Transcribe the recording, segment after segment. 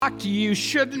You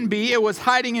shouldn't be. It was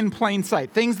hiding in plain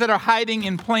sight. Things that are hiding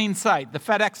in plain sight. The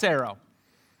FedEx arrow.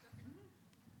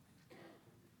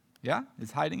 Yeah,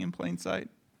 it's hiding in plain sight.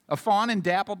 A fawn in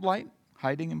dappled light,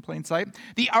 hiding in plain sight.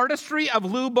 The artistry of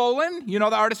Lou Bolin. You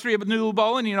know the artistry of Lou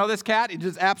Bolin? You know this cat? It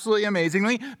just absolutely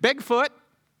amazingly. Bigfoot.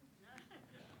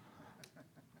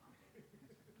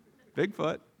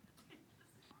 Bigfoot.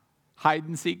 Hide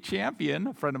and seek champion,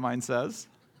 a friend of mine says.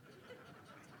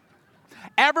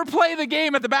 Ever play the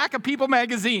game at the back of People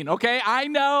magazine, okay? I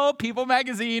know People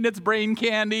magazine, it's brain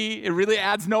candy. It really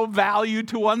adds no value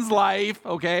to one's life,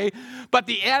 okay? But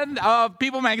the end of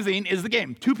People magazine is the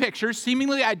game. 2 pictures,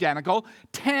 seemingly identical,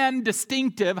 10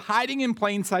 distinctive, hiding in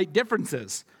plain sight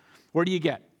differences. Where do you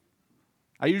get?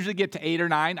 I usually get to 8 or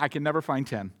 9. I can never find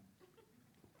 10.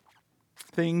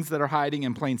 Things that are hiding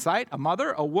in plain sight. A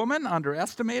mother, a woman,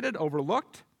 underestimated,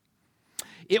 overlooked.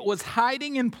 It was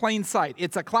hiding in plain sight.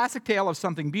 It's a classic tale of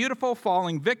something beautiful,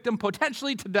 falling victim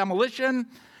potentially to demolition.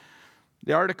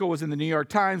 The article was in the New York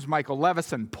Times. Michael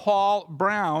Levison. Paul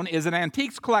Brown is an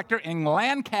antiques collector in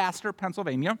Lancaster,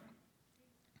 Pennsylvania.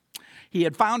 He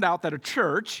had found out that a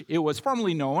church, it was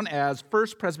formerly known as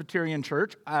First Presbyterian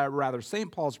Church,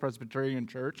 St. Paul's Presbyterian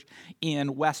Church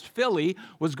in West Philly,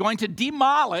 was going to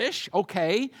demolish,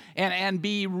 and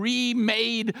be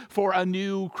remade for a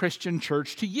new Christian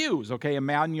church to use.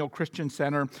 Emmanuel Christian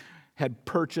Center had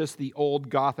purchased the old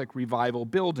Gothic Revival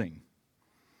building.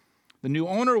 The new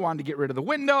owner wanted to get rid of the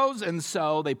windows, and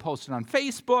so they posted on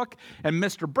Facebook, and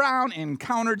Mr. Brown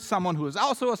encountered someone who was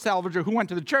also a salvager who went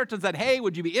to the church and said, "Hey,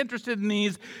 would you be interested in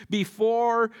these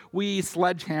before we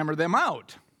sledgehammer them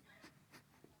out?"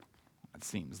 That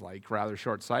seems like rather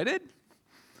short-sighted.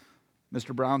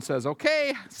 Mr. Brown says,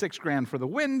 okay, $6,000 for the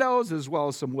windows, as well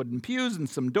as some wooden pews and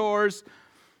some doors.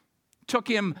 Took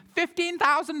him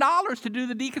 $15,000 to do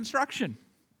the deconstruction.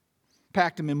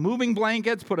 Packed him in moving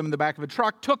blankets, put him in the back of a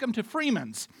truck, took him to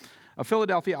Freeman's, a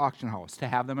Philadelphia auction house, to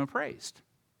have them appraised.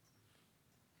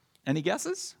 Any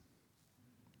guesses?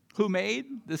 Who made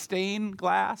the stained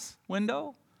glass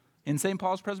window in St.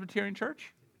 Paul's Presbyterian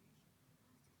Church?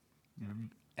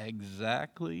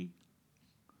 Exactly.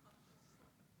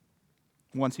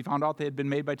 Once he found out they had been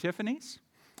made by Tiffany's,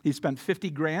 he spent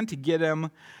 $50,000 to get them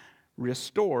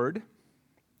restored.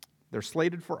 They're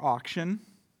slated for auction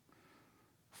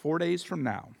 4 days from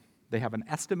now. They have an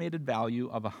estimated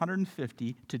value of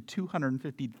 $150,000 to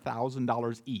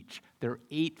 $250,000 each. They're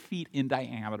 8 feet in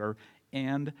diameter,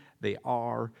 and they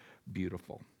are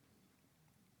beautiful.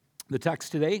 The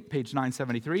text today, page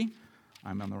 973.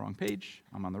 I'm on the wrong page.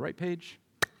 I'm on the right page.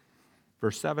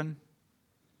 Verse 7,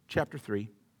 chapter 3,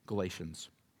 Galatians.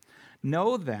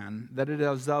 Know then that it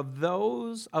is of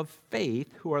those of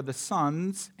faith who are the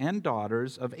sons and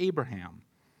daughters of Abraham.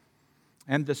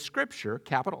 And the scripture,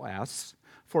 capital S,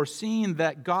 foreseeing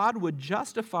that God would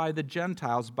justify the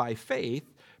Gentiles by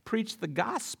faith, preached the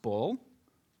gospel.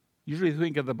 Usually we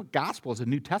think of the gospel as a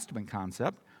New Testament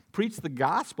concept. Preached the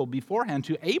gospel beforehand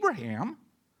to Abraham,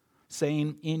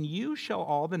 saying, "In you shall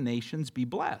all the nations be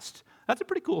blessed." That's a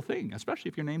pretty cool thing, especially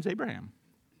if your name's Abraham.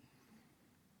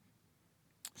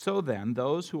 So then,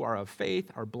 those who are of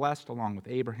faith are blessed along with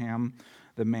Abraham,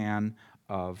 the man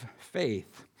of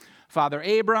faith. Father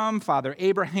Abram, Father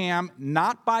Abraham,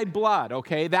 not by blood,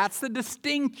 okay? That's the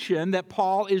distinction that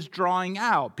Paul is drawing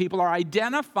out. People are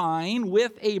identifying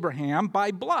with Abraham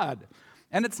by blood.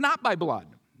 And it's not by blood.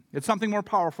 It's something more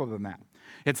powerful than that.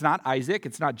 It's not Isaac.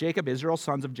 It's not Jacob, Israel,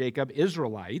 sons of Jacob,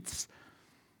 Israelites.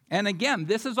 And again,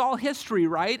 this is all history,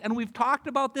 right? And we've talked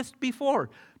about this before.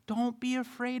 Don't be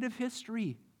afraid of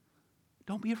history.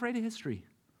 Don't be afraid of history.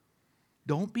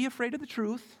 Don't be afraid of the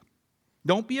truth.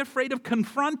 Don't be afraid of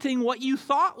confronting what you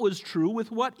thought was true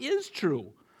with what is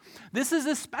true. This is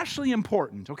especially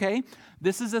important, okay?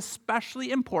 This is especially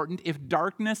important if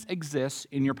darkness exists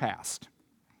in your past.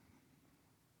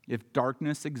 If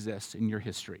darkness exists in your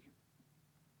history.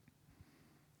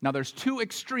 Now, there's 2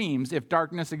 extremes if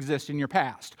darkness exists in your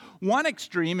past. One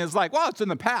extreme is like, well, it's in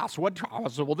the past. What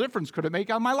possible difference could it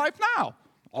make on my life now?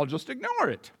 I'll just ignore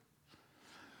it.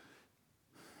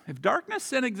 If darkness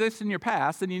sin exists in your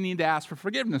past, then you need to ask for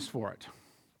forgiveness for it.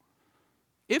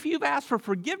 If you've asked for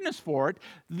forgiveness for it,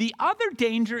 the other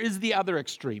danger is the other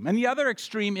extreme. And the other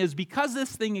extreme is because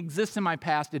this thing exists in my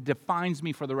past, it defines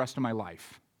me for the rest of my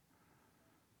life.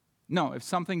 No, if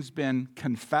something's been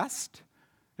confessed,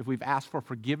 if we've asked for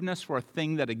forgiveness for a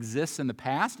thing that exists in the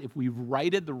past, if we've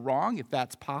righted the wrong, if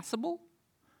that's possible,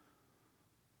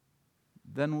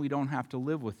 then we don't have to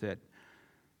live with it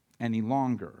any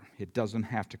longer. It doesn't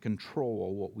have to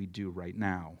control what we do right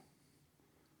now.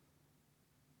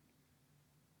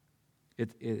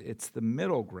 It's the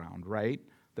middle ground, right?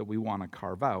 that we want to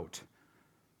carve out.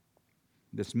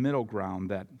 This middle ground,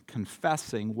 that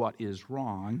confessing what is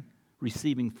wrong,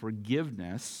 receiving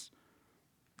forgiveness,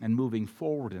 and moving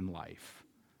forward in life.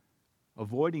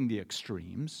 Avoiding the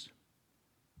extremes,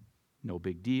 no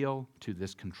big deal, to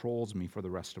this controls me for the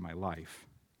rest of my life.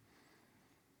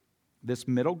 This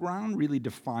middle ground really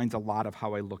defines a lot of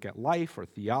how I look at life or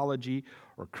theology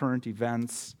or current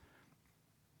events.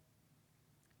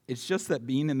 It's just that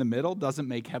being in the middle doesn't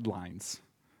make headlines.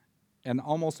 And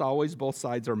almost always both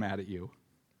sides are mad at you.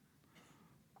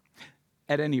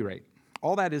 At any rate,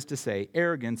 all that is to say,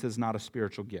 arrogance is not a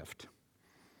spiritual gift,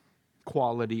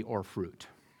 quality, or fruit.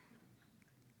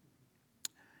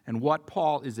 And what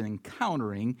Paul is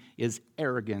encountering is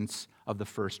arrogance of the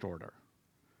first order.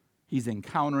 He's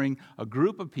encountering a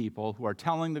group of people who are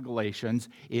telling the Galatians,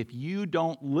 if you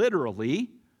don't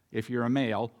literally, if you're a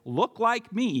male, look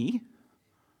like me,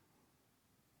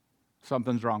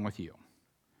 something's wrong with you.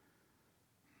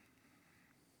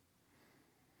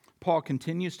 Paul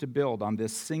continues to build on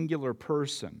this singular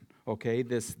person, okay,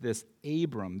 this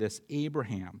Abram, this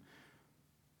Abraham,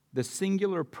 the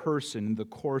singular person in the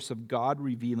course of God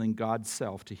revealing God's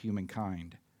self to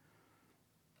humankind.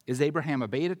 Is Abraham a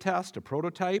beta test, a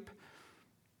prototype?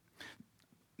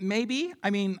 Maybe.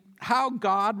 I mean, how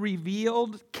God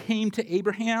revealed came to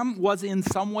Abraham was in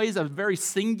some ways a very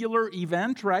singular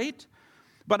event, right?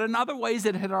 But in other ways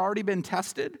it had already been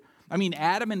tested. I mean,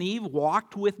 Adam and Eve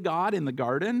walked with God in the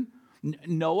garden.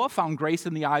 Noah found grace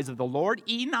in the eyes of the Lord.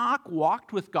 Enoch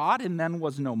walked with God and then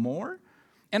was no more.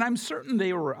 And I'm certain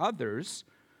there were others,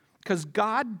 because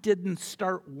God didn't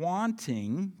start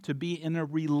wanting to be in a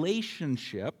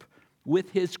relationship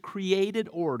with his created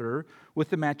order with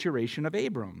the maturation of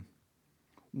Abram.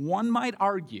 One might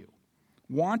argue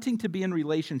wanting to be in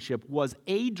relationship was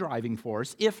a driving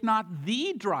force, if not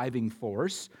the driving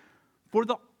force, for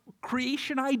the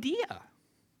creation idea.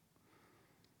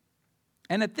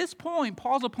 And at this point,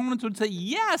 Paul's opponents would say,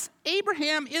 yes,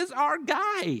 Abraham is our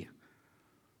guy.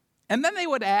 And then they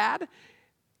would add,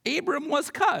 Abram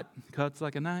was cut. Cuts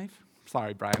like a knife.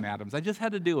 Sorry, Brian Adams. I just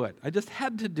had to do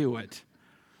it.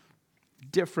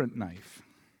 Different knife.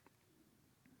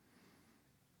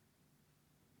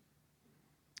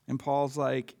 And Paul's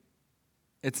like,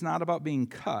 it's not about being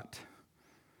cut.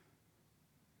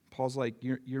 Paul's like,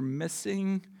 you're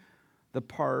missing the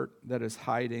part that is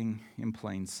hiding in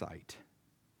plain sight.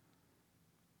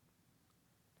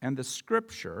 And the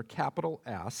scripture, capital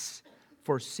S,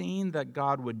 foreseeing that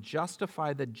God would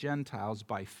justify the Gentiles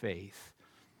by faith.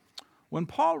 When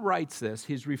Paul writes this,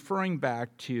 he's referring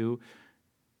back to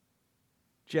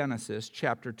Genesis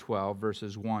chapter 12,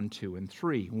 verses 1, 2, and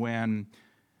 3, when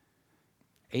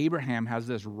Abraham has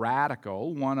this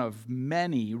radical, one of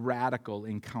many radical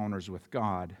encounters with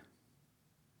God.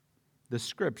 The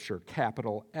scripture,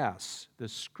 capital S, the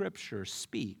scripture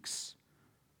speaks.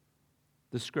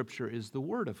 The scripture is the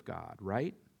word of God,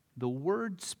 right? The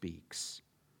word speaks.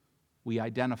 We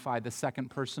identify the second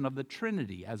person of the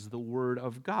Trinity as the word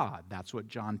of God. That's what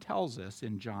John tells us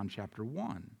in John chapter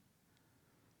 1.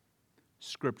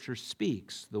 Scripture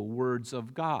speaks, the words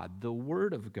of God, the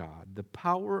word of God, the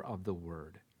power of the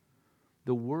word.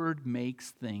 The word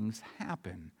makes things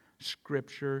happen.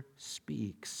 Scripture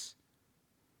speaks.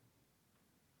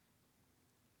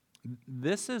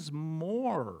 This is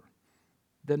more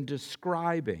than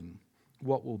describing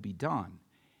what will be done.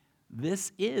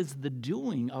 This is the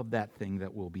doing of that thing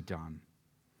that will be done.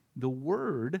 The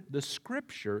word, the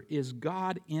scripture, is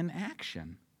God in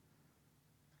action.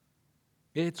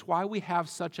 It's why we have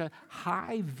such a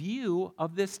high view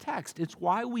of this text. It's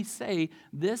why we say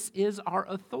this is our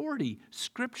authority.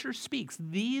 Scripture speaks.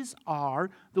 These are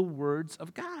the words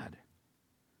of God.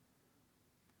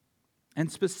 And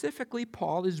specifically,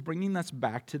 Paul is bringing us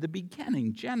back to the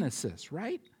beginning, Genesis,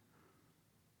 right?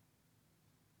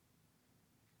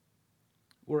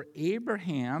 Where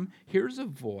Abraham hears a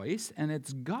voice, and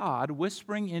it's God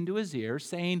whispering into his ear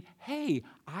saying, hey,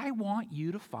 I want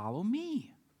you to follow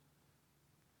me.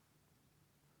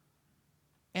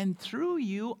 And through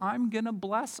you, I'm going to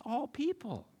bless all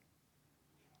people.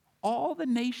 All the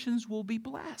nations will be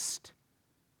blessed.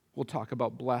 We'll talk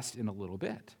about blessed in a little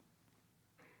bit.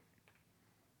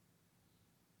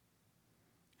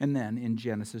 And then in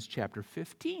Genesis chapter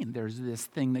 15, there's this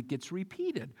thing that gets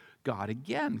repeated. God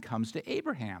again comes to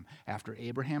Abraham after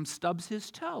Abraham stubs his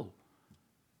toe.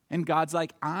 And God's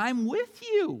like, I'm with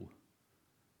you.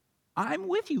 I'm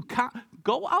with you.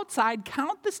 Go outside,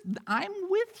 count this. I'm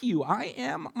with you. I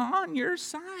am on your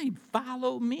side.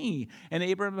 Follow me. And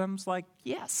Abraham's like,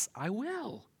 yes, I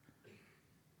will.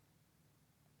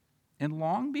 And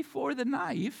long before the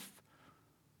knife,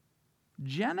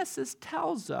 Genesis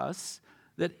tells us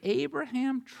that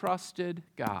Abraham trusted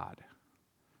God.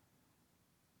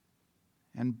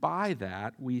 And by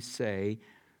that, we say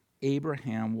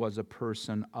Abraham was a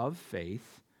person of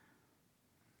faith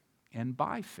and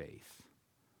by faith.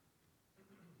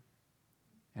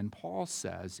 And Paul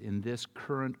says in this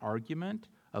current argument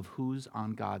of who's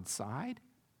on God's side,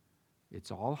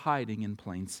 it's all hiding in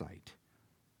plain sight.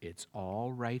 It's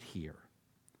all right here,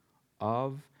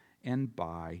 of and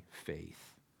by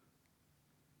faith.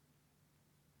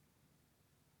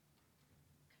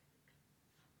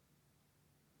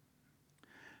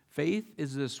 Faith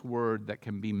is this word that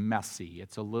can be messy.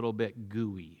 It's a little bit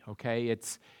gooey, okay?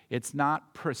 It's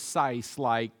not precise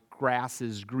like grass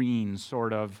is green,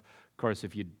 sort of. Of course,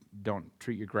 if you don't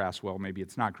treat your grass well, maybe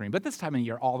it's not green. But this time of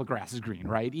year, all the grass is green,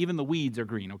 right? Even the weeds are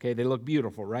green, okay? They look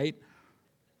beautiful, right?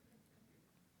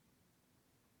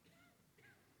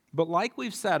 But like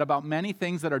we've said about many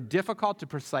things that are difficult to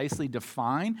precisely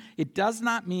define, it does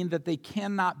not mean that they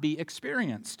cannot be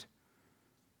experienced.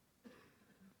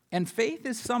 And faith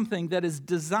is something that is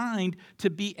designed to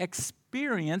be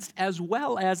experienced as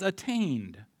well as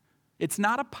attained. It's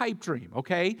not a pipe dream,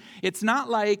 okay? It's not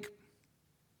like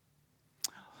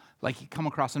you come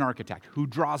across an architect who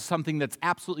draws something that's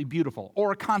absolutely beautiful,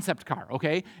 or a concept car,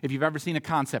 okay? If you've ever seen a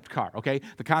concept car, okay?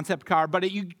 The concept car,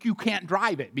 but you can't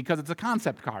drive it because it's a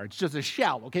concept car. It's just a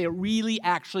shell, okay? It really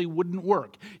actually wouldn't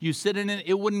work. You sit in it,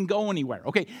 it wouldn't go anywhere,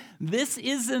 okay? This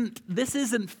isn't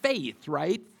faith,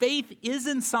 right? Faith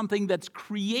isn't something that's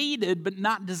created but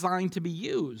not designed to be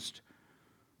used.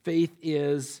 Faith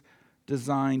is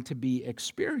designed to be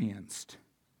experienced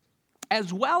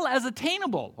as well as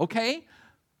attainable, okay?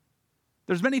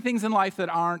 There's many things in life that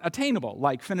aren't attainable,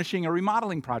 like finishing a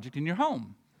remodeling project in your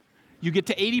home. You get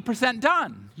to 80%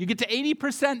 done. You get to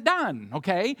 80% done,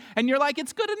 okay? And you're like,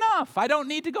 it's good enough. I don't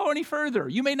need to go any further.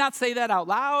 You may not say that out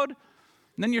loud.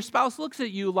 And then your spouse looks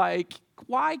at you like,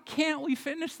 why can't we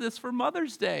finish this for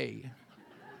Mother's Day?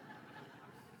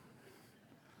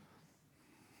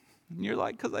 And you're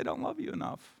like, because I don't love you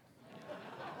enough.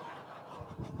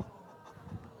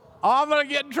 I'm going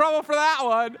to get in trouble for that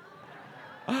one.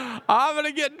 I'm going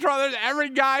to get in trouble. There's every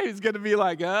guy who's going to be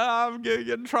like, I'm going to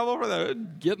get in trouble for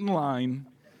that. Get in line.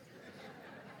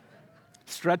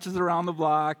 Stretches around the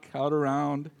block, out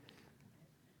around.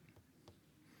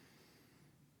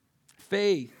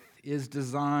 Faith is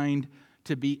designed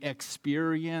to be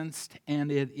experienced,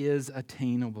 and it is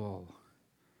attainable.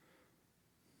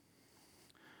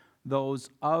 Those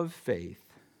of faith,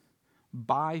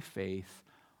 by faith,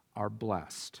 are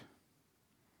blessed.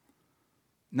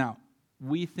 Now,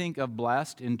 we think of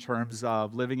blessed in terms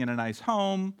of living in a nice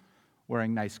home,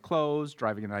 wearing nice clothes,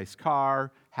 driving a nice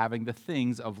car, having the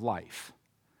things of life.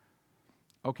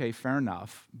 Okay, fair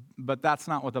enough, but that's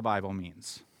not what the Bible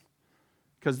means.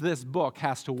 Because this book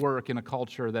has to work in a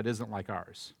culture that isn't like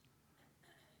ours.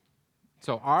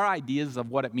 So our ideas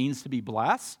of what it means to be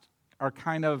blessed are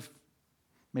kind of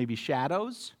maybe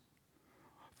shadows.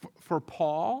 For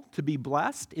Paul, to be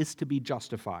blessed is to be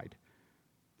justified.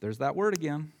 There's that word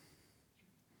again.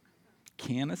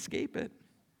 Can't escape it.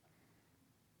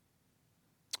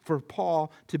 For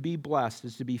Paul, to be blessed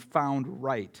is to be found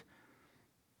right.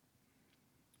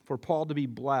 For Paul to be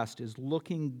blessed is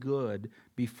looking good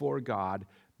before God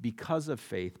because of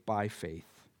faith, by faith.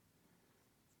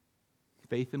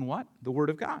 Faith in what? The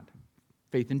Word of God.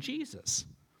 Faith in Jesus.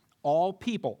 All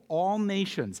people, all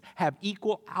nations have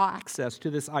equal access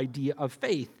to this idea of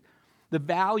faith. The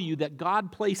value that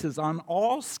God places on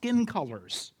all skin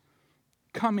colors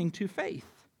coming to faith.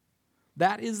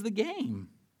 That is the game.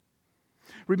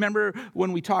 Remember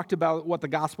when we talked about what the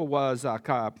gospel was a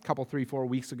couple, 3-4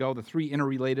 weeks ago, the 3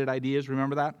 interrelated ideas,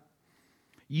 remember that?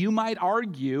 You might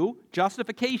argue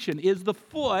justification is the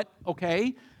foot,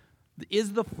 okay,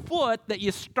 is the foot that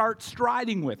you start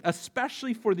striding with,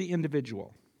 especially for the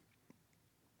individual.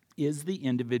 Is the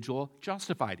individual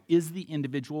justified? Is the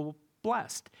individual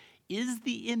blessed? Is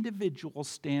the individual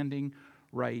standing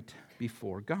right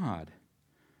before God?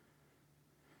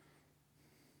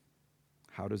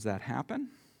 How does that happen?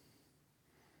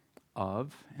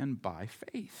 Of and by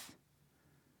faith.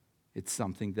 It's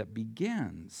something that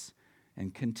begins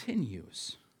and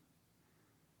continues.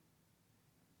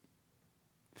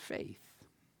 Faith.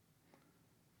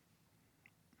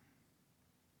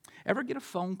 Ever get a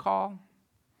phone call?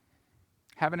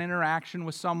 Have an interaction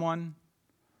with someone?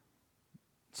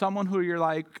 Someone who you're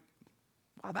like,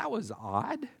 wow, that was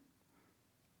odd.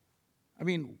 I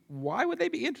mean, why would they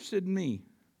be interested in me?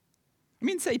 I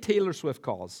mean, say Taylor Swift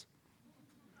calls.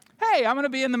 Hey, I'm going to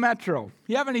be in the metro.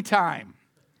 You have any time?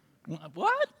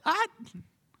 What?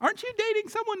 Aren't you dating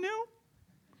someone new?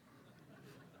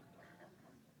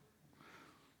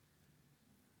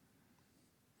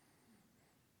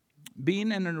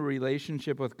 Being in a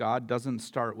relationship with God doesn't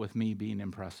start with me being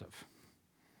impressive.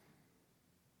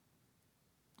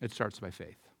 It starts by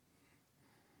faith.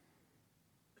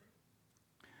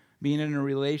 Being in a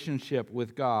relationship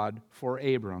with God for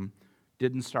Abram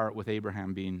didn't start with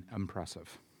Abraham being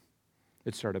impressive.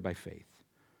 It started by faith.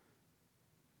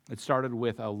 It started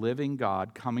with a living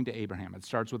God coming to Abraham. It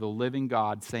starts with a living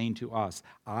God saying to us,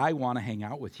 I want to hang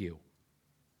out with you.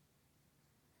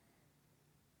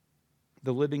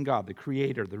 The living God, the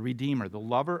creator, the redeemer, the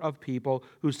lover of people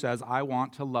who says, I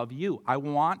want to love you. I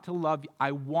want to love you.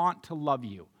 I want to love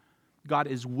you. God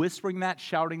is whispering that,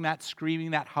 shouting that,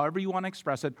 screaming that, however you want to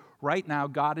express it. Right now,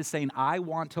 God is saying, I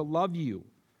want to love you.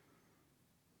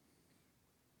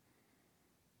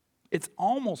 It's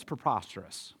almost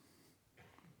preposterous.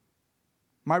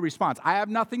 My response, I have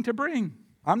nothing to bring.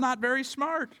 I'm not very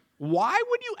smart. Why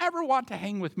would you ever want to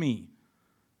hang with me?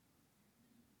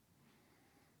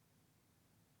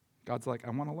 God's like, I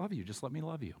want to love you. Just let me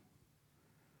love you.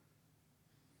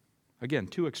 Again,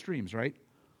 two extremes, right?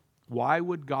 Why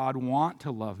would God want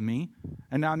to love me?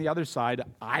 And on the other side,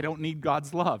 I don't need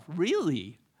God's love.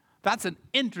 Really? That's an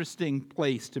interesting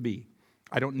place to be.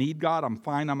 I don't need God. I'm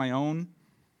fine on my own.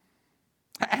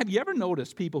 Have you ever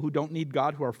noticed people who don't need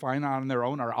God, who are fine on their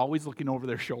own, are always looking over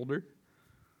their shoulder?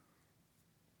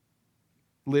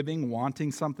 Living,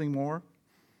 wanting something more?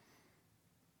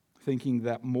 Thinking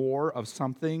that more of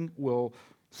something will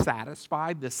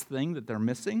satisfy this thing that they're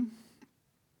missing?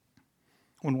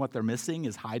 When what they're missing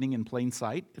is hiding in plain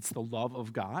sight. It's the love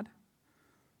of God.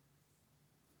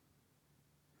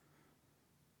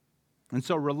 And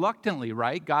so reluctantly,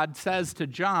 right, God says to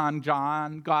John,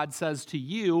 God says to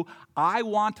you, I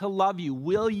want to love you.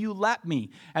 Will you let me?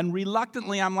 And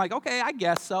reluctantly, I'm like, okay, I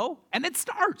guess so. And it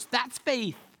starts. That's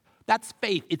faith. That's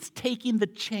faith. It's taking the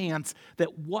chance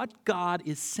that what God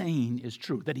is saying is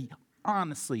true, that he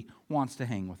honestly wants to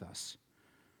hang with us.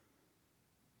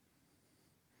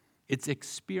 It's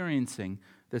experiencing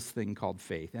this thing called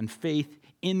faith. And faith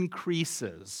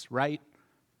increases, right,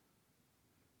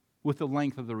 with the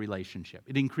length of the relationship.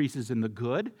 It increases in the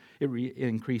good. It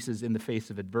increases in the face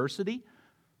of adversity.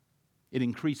 It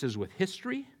increases with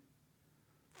history.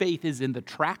 Faith is in the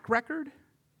track record.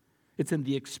 It's in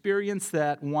the experience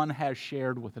that one has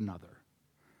shared with another.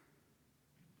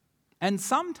 And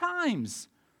sometimes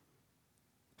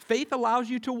faith allows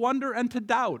you to wonder and to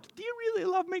doubt. Do you really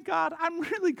love me, God? I'm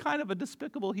really kind of a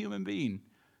despicable human being.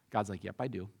 God's like, yep, I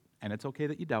do. And it's okay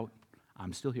that you doubt.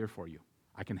 I'm still here for you.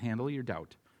 I can handle your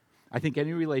doubt. I think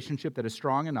any relationship that is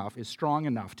strong enough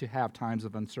to have times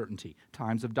of uncertainty,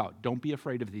 times of doubt. Don't be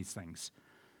afraid of these things.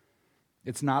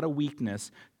 It's not a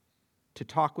weakness to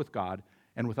talk with God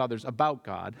and with others about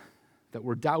God that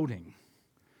we're doubting.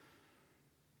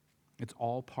 It's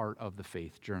all part of the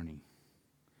faith journey.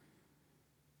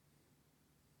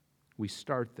 We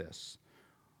start this.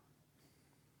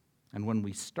 And when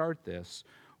we start this,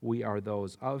 we are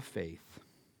those of faith.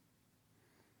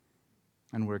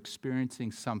 And we're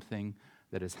experiencing something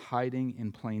that is hiding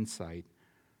in plain sight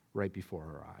right before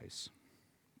our eyes.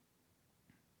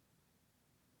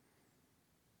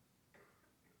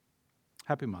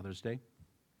 Happy Mother's Day.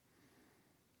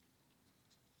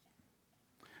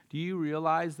 Do you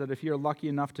realize that if you're lucky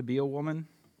enough to be a woman,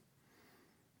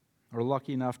 or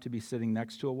lucky enough to be sitting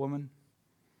next to a woman,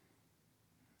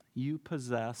 you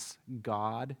possess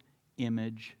God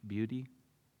image beauty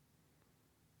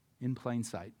in plain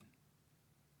sight?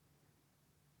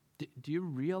 Do you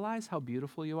realize how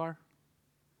beautiful you are?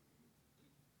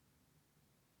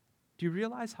 Do you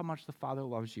realize how much the Father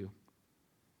loves you?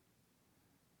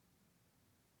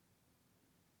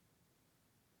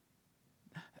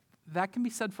 That can be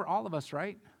said for all of us,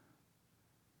 right?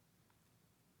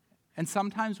 And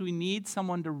sometimes we need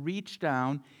someone to reach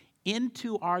down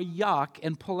into our yuck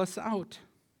and pull us out.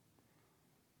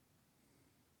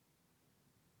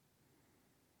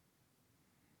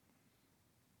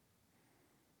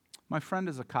 My friend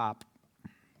is a cop. A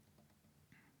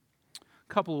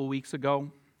couple of weeks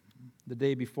ago, the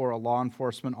day before, a law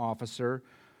enforcement officer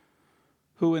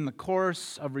who, in the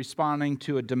course of responding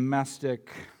to a domestic,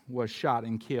 was shot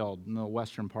and killed in the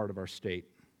western part of our state.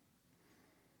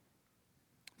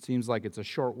 It seems like it's a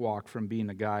short walk from being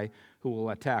a guy who will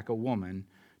attack a woman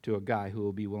to a guy who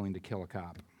will be willing to kill a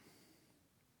cop.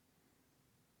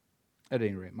 At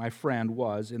any rate, my friend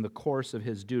was, in the course of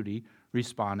his duty,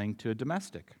 responding to a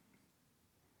domestic.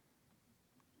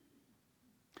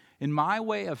 In my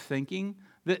way of thinking,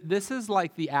 this is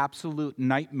like the absolute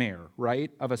nightmare, right,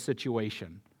 of a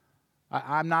situation.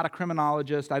 I'm not a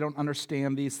criminologist. I don't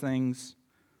understand these things.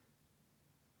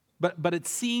 But it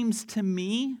seems to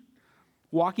me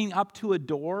walking up to a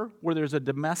door where there's a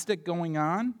domestic going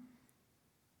on,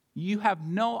 you have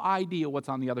no idea what's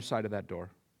on the other side of that door.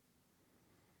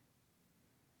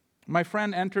 My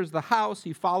friend enters the house.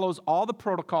 He follows all the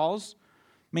protocols,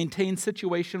 maintains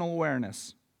situational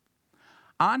awareness.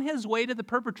 On his way to the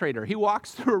perpetrator, he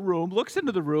walks through a room, looks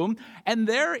into the room, and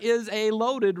there is a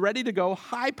loaded, ready-to-go,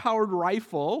 high-powered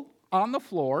rifle on the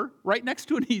floor, right next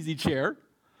to an easy chair,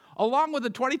 along with a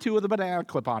 .22 with a banana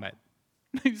clip on it.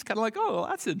 He's kind of like, oh,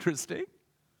 that's interesting.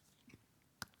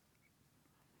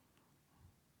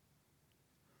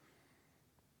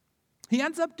 He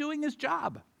ends up doing his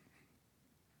job.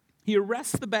 He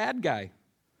arrests the bad guy,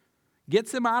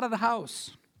 gets him out of the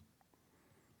house.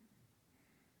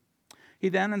 He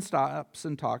then stops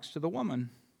and talks to the woman.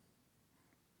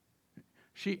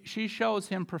 She shows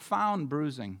him profound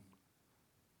bruising.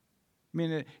 I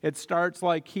mean, it starts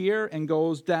like here and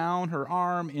goes down her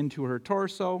arm into her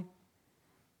torso.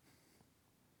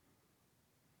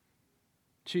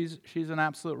 She's an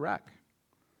absolute wreck.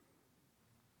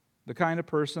 The kind of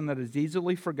person that is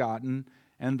easily forgotten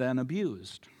and then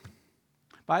abused.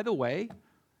 By the way,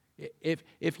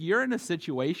 if you're in a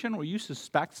situation where you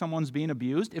suspect someone's being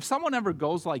abused, if someone ever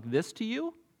goes like this to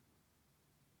you,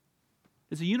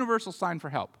 it's a universal sign for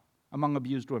help among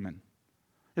abused women.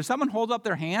 If someone holds up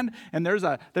their hand and there's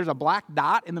a black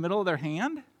dot in the middle of their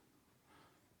hand,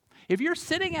 if you're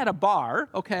sitting at a bar,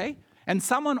 okay, and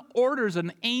someone orders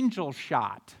an angel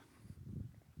shot,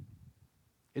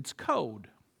 it's code.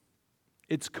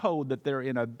 It's code that they're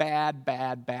in a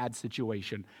bad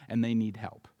situation and they need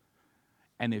help.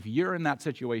 And if you're in that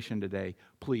situation today,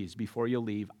 please, before you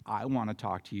leave, I want to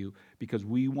talk to you because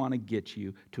we want to get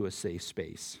you to a safe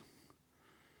space.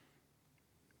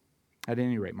 At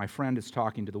any rate, my friend is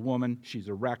talking to the woman. She's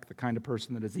a wreck, the kind of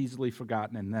person that is easily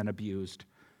forgotten and then abused.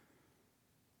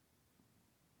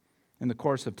 In the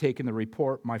course of taking the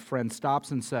report, my friend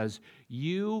stops and says,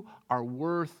 "You are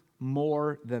worth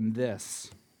more than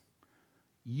this.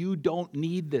 You don't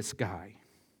need this guy."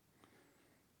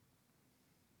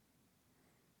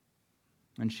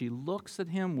 And she looks at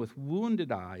him with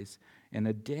wounded eyes and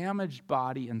a damaged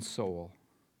body and soul.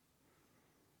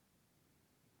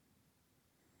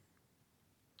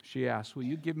 She asks, "Will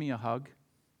you give me a hug?"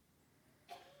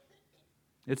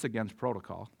 It's against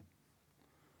protocol.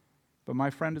 But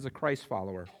my friend is a Christ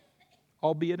follower,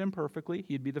 albeit imperfectly,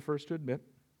 he'd be the first to admit.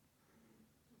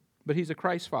 But he's a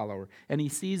Christ follower, and he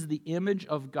sees the image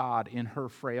of God in her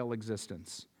frail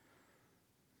existence.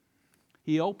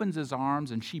 He opens his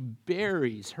arms, and she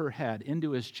buries her head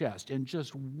into his chest and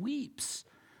just weeps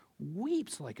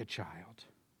like a child.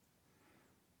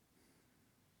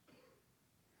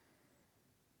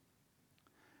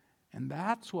 And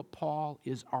that's what Paul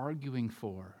is arguing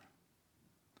for.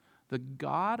 The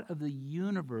God of the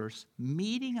universe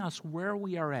meeting us where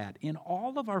we are at, in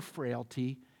all of our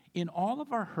frailty, in all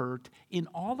of our hurt, in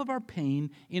all of our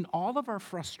pain, in all of our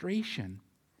frustration,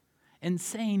 and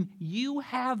saying, "You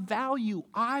have value.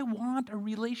 I want a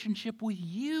relationship with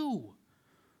you."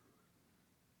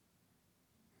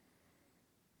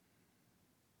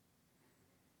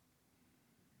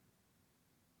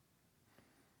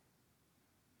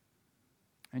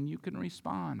 And you can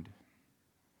respond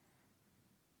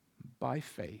by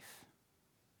faith,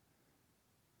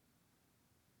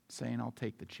 saying, "I'll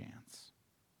take the chance."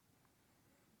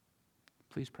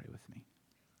 Please pray with me.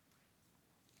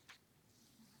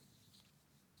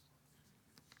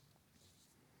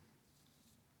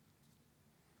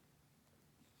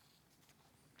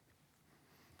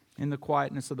 In the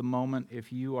quietness of the moment,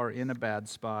 if you are in a bad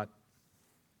spot,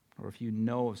 or if you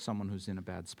know of someone who's in a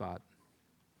bad spot,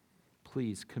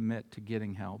 please commit to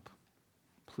getting help.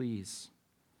 Please.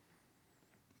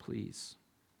 Please.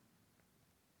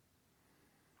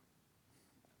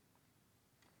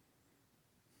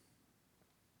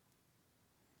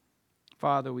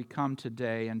 Father, we come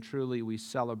today and truly we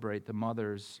celebrate the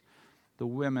mothers, the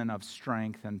women of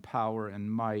strength and power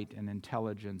and might and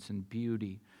intelligence and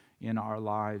beauty in our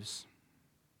lives.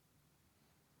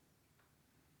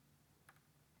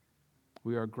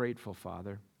 We are grateful,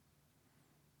 Father,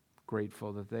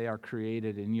 grateful that they are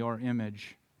created in your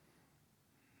image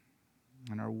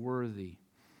and are worthy.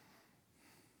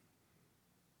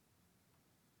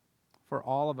 For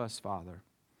all of us, Father,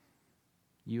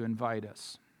 you invite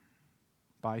us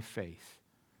by faith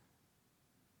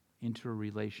into a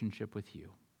relationship with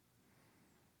you.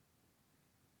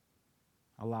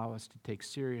 Allow us to take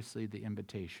seriously the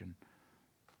invitation.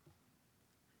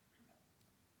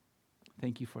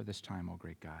 Thank you for this time, O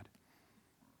great God.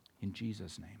 In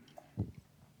Jesus' name.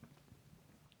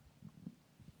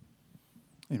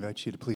 I invite you to please